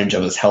percentage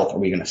of his health are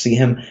we going to see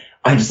him?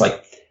 I just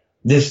like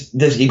this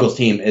Eagles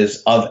team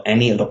is, of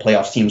any of the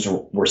playoffs teams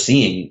we're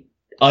seeing,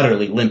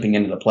 utterly limping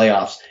into the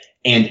playoffs.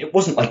 And it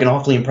wasn't like an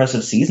awfully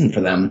impressive season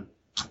for them.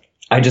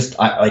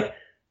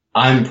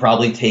 I'm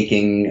probably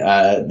taking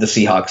the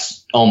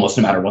Seahawks almost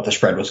no matter what the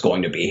spread was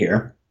going to be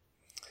here.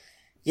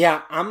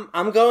 Yeah,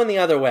 I'm going the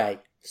other way.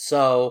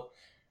 So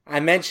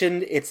I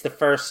mentioned it's the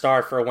first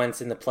start for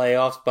Wentz in the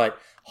playoffs, but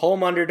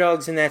home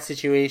underdogs in that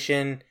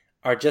situation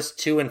are just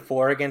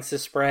 2-4 against the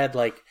spread.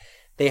 Like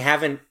they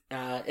haven't.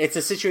 It's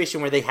a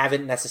situation where they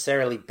haven't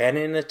necessarily been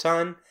in a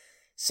ton.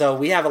 So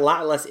we have a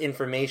lot less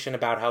information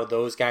about how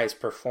those guys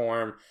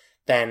perform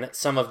than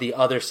some of the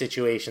other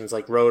situations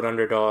like road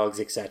underdogs,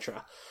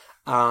 etc.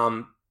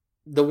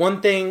 The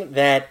one thing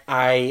that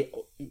I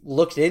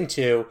looked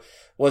into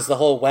was the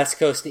whole West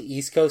Coast to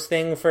East Coast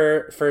thing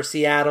for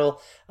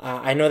Seattle.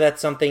 I know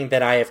that's something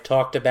that I have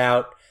talked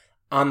about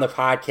on the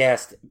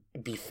podcast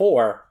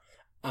before,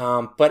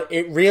 but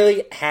it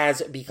really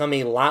has become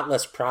a lot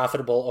less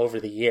profitable over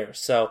the years.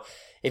 So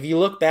if you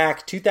look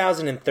back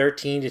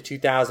 2013 to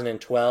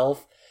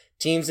 2012,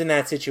 teams in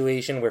that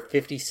situation were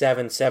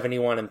 57,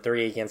 71, and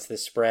 3 against the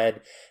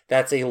spread.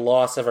 That's a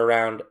loss of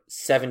around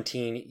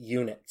 17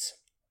 units.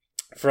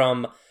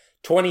 From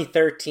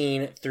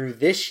 2013 through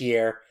this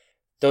year,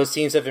 those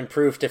teams have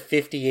improved to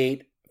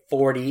 58,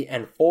 40,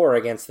 and 4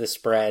 against the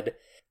spread,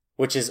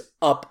 which is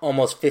up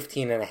almost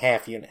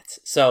 15.5 units.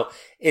 So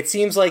it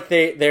seems like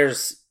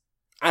there's,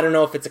 I don't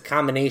know if it's a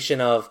combination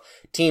of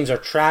teams are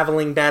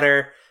traveling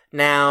better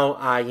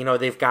now,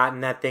 they've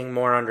gotten that thing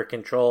more under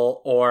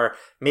control, or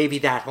maybe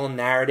that whole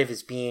narrative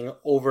is being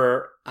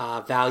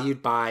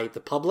valued by the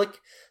public,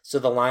 so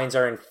the lines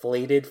are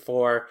inflated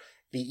for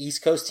the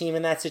East Coast team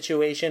in that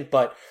situation.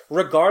 But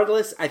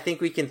regardless, I think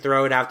we can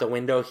throw it out the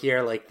window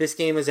here. Like, this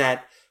game is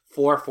at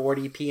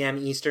 4:40 p.m.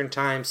 Eastern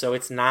time, so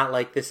it's not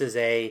like this is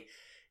a,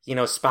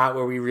 spot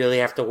where we really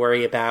have to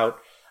worry about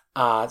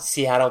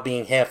Seattle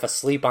being half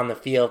asleep on the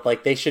field.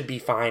 Like, they should be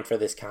fine for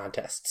this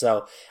contest.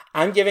 So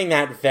I'm giving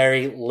that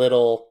very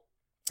little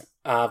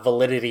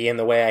validity in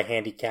the way I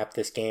handicap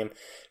this game.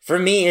 For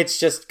me, it's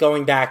just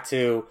going back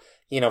to,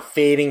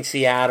 fading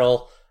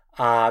Seattle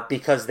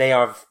because they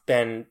have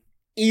been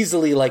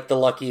easily like the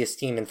luckiest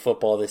team in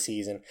football this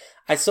season.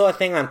 I saw a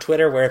thing on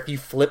Twitter where if you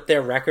flip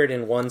their record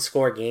in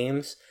one-score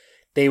games,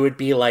 they would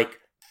be like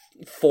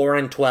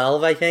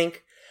 4-12, I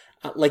think.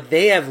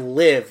 They have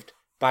lived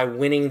by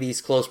winning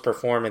these close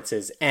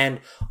performances,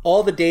 and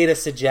all the data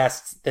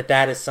suggests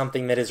that is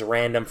something that is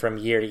random from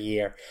year to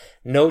year.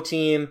 No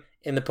team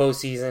in the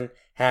postseason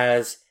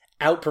has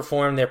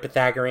outperformed their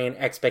Pythagorean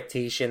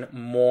expectation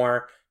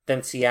more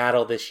than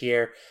Seattle this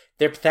year.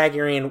 Their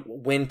Pythagorean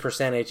win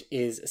percentage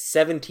is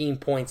 17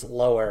 points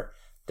lower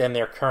than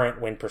their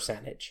current win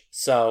percentage.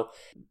 So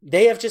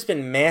they have just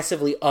been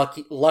massively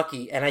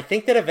lucky, and I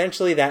think that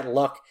eventually that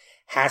luck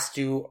has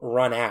to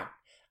run out.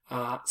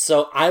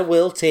 So I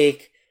will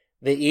take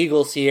the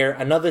Eagles here.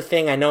 Another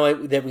thing, I know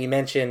that we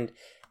mentioned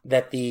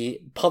that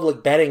the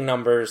public betting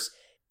numbers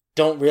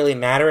don't really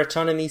matter a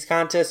ton in these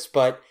contests,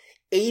 but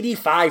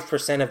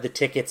 85% of the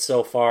tickets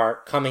so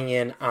far coming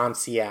in on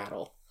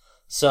Seattle.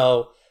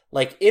 So,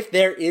 like, if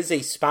there is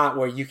a spot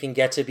where you can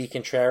get to be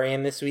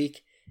contrarian this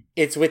week,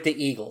 it's with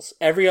the Eagles.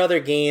 Every other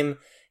game,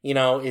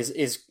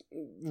 is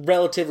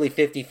relatively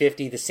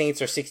 50-50. The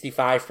Saints are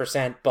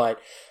 65%, but,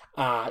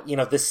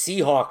 the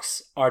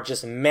Seahawks are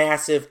just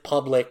massive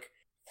public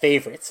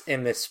favorites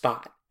in this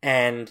spot.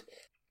 And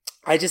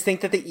I just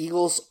think that the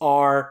Eagles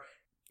are,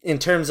 in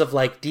terms of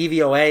like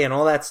DVOA and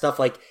all that stuff,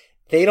 like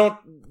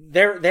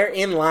they're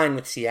in line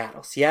with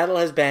Seattle. Seattle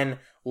has been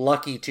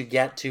lucky to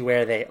get to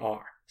where they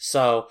are.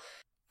 So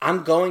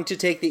I'm going to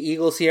take the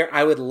Eagles here.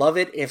 I would love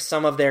it if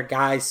some of their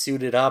guys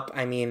suited up.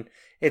 I mean,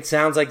 it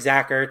sounds like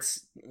Zach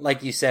Ertz,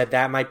 like you said,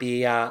 that might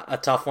be a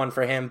tough one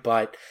for him,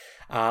 but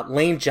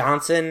Lane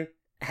Johnson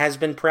has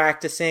been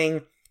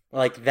practicing.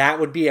 Like, that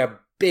would be a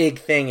big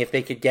thing if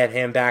they could get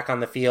him back on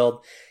the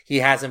field. He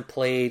hasn't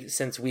played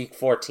since week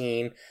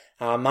 14.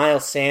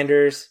 Miles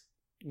Sanders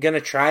going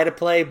to try to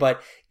play,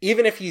 but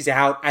even if he's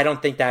out, I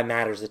don't think that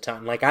matters a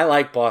ton. Like, I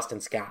like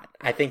Boston Scott.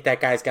 I think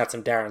that guy's got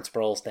some Darren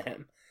Sproles to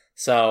him.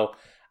 So,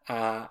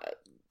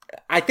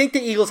 I think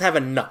the Eagles have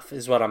enough,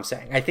 is what I'm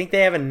saying. I think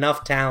they have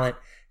enough talent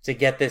to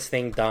get this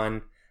thing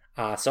done.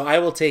 So I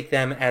will take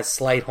them as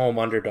slight home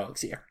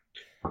underdogs here.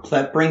 So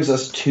that brings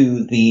us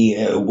to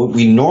the what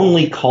we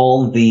normally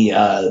call the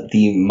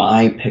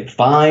My Pick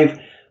 5.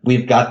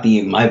 We've got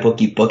the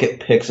MyBookie Book It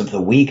picks of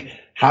the week.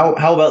 How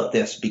about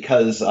this?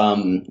 Because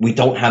we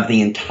don't have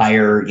the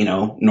entire,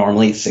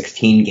 normally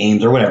 16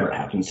 games or whatever it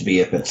happens to be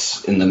if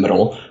it's in the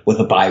middle with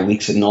the bye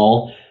weeks and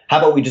all. How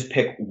about we just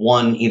pick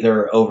one,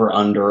 either over,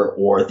 under,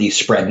 or the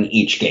spread in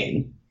each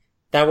game?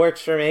 That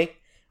works for me.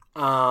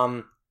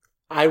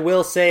 I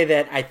will say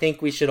that I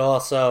think we should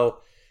also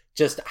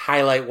just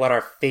highlight what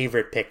our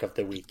favorite pick of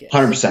the week is.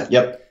 100%,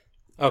 yep.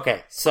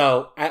 Okay,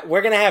 so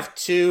we're going to have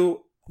two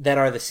that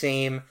are the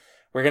same.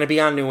 We're going to be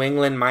on New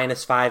England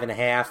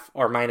 -5.5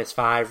 or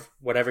 -5,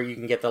 whatever you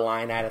can get the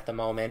line at the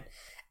moment,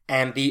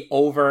 and the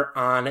over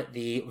on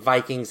the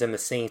Vikings and the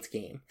Saints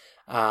game.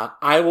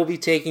 I will be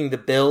taking the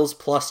Bills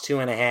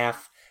 +2.5,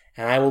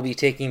 and I will be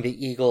taking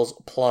the Eagles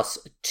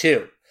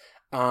 +2.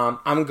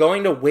 I'm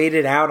going to wait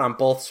it out on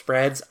both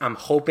spreads. I'm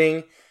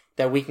hoping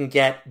that we can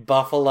get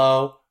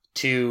Buffalo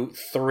to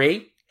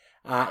 3.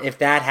 If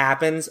that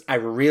happens, I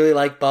really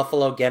like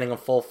Buffalo getting a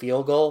full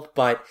field goal,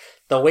 but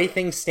the way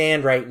things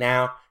stand right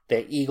now,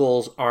 the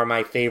Eagles are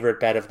my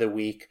favorite bet of the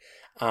week.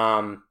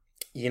 I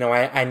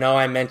know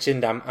I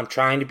mentioned I'm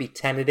trying to be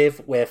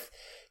tentative with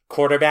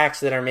quarterbacks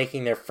that are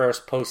making their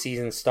first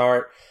postseason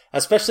start,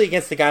 especially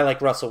against a guy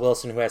like Russell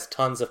Wilson who has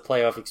tons of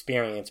playoff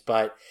experience.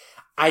 But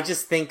I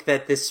just think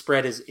that this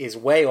spread is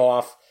way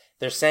off.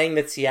 They're saying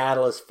that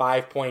Seattle is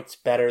 5 points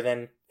better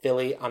than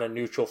Philly on a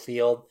neutral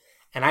field,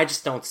 and I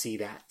just don't see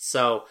that.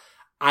 So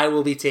I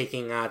will be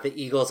taking the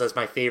Eagles as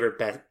my favorite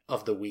bet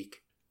of the week.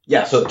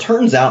 Yeah, so it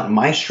turns out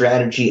my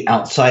strategy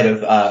outside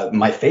of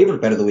my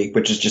favorite bet of the week,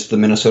 which is just the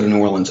Minnesota New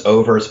Orleans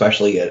over,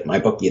 especially at my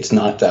bookie, it's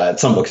not, at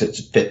some books it's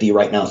 50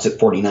 right now, it's at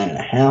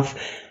 49.5.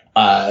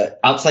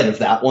 Outside of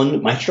that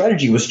one, my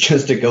strategy was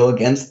just to go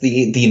against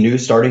the new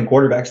starting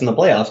quarterbacks in the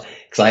playoffs,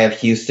 because I have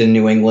Houston,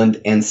 New England,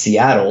 and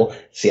Seattle.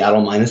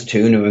 Seattle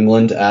 -2, New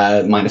England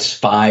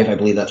 -5. I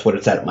believe that's what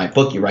it's at my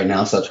bookie right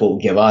now, so that's what will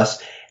give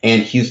us.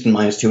 And Houston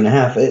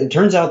 -2.5. It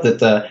turns out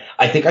that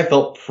I think I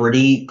felt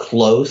pretty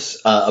close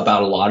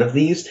about a lot of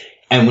these.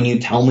 And when you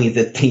tell me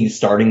that the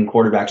starting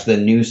quarterbacks, the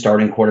new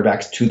starting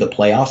quarterbacks to the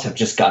playoffs have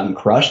just gotten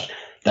crushed,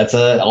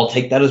 I'll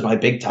take that as my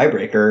big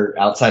tiebreaker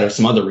outside of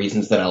some other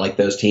reasons that I like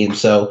those teams.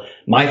 So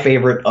my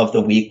favorite of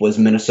the week was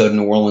Minnesota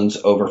New Orleans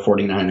over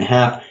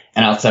 49.5.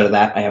 And outside of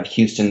that, I have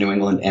Houston, New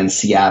England, and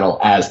Seattle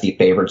as the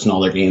favorites in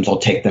all their games. I'll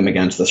take them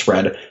against the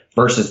spread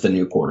versus the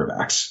new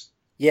quarterbacks.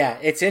 Yeah,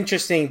 it's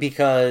interesting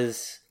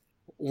because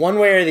one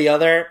way or the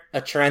other,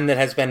 a trend that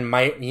has been,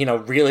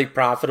 really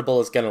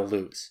profitable is going to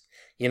lose.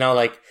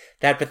 Like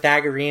that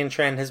Pythagorean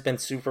trend has been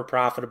super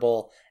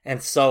profitable,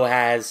 and so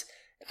has,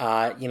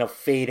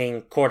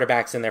 fading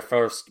quarterbacks in their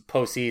first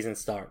postseason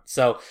start.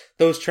 So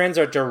those trends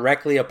are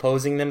directly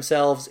opposing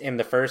themselves in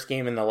the first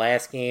game and the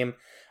last game.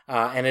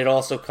 And it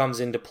also comes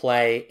into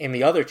play in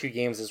the other two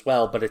games as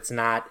well, but it's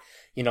not,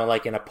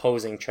 like an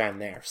opposing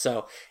trend there.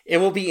 So it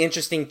will be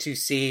interesting to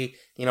see,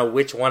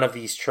 which one of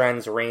these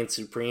trends reigns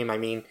supreme. I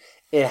mean,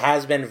 it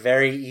has been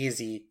very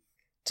easy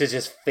to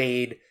just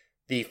fade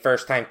the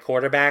first-time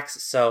quarterbacks.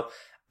 So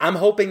I'm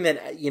hoping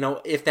that,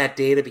 if that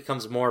data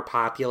becomes more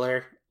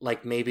popular,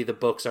 like maybe the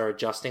books are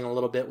adjusting a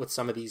little bit with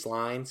some of these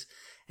lines.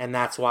 And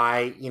that's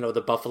why,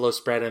 the Buffalo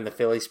spread and the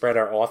Philly spread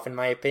are off, in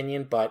my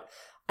opinion. But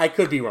I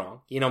could be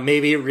wrong.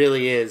 Maybe it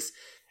really is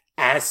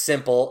as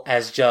simple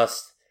as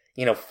just,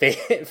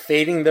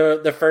 fading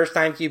the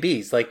first-time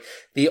QBs. Like,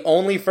 the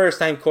only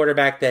first-time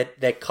quarterback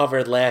that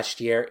covered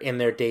last year in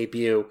their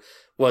debut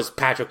was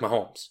Patrick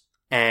Mahomes.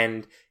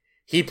 And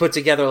he put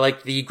together,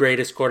 like, the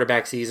greatest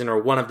quarterback season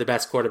or one of the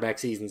best quarterback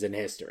seasons in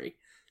history.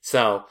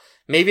 So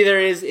maybe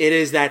it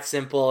is that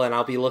simple, and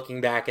I'll be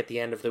looking back at the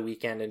end of the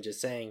weekend and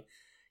just saying,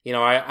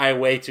 I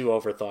way too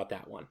overthought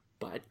that one.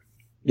 But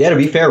yeah, to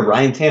be fair,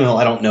 Ryan Tannehill,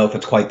 I don't know if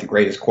it's quite the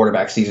greatest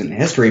quarterback season in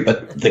history,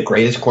 but the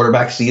greatest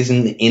quarterback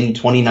season in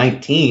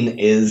 2019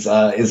 is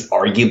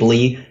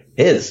arguably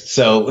his.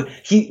 So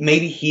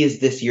maybe he is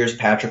this year's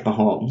Patrick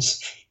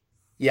Mahomes.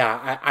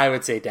 Yeah, I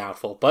would say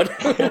doubtful, but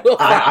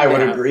I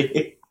would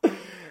agree.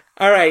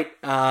 All right,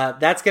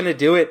 that's going to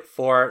do it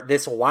for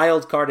this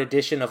wild card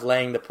edition of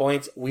Laying the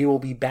Points. We will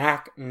be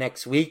back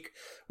next week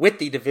with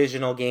the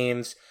divisional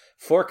games.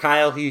 For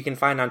Kyle, who you can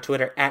find on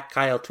Twitter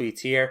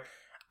 @KyleTweetsHere,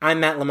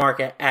 I'm Matt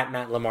LaMarca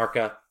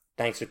 @MattLaMarca.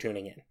 Thanks for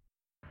tuning in.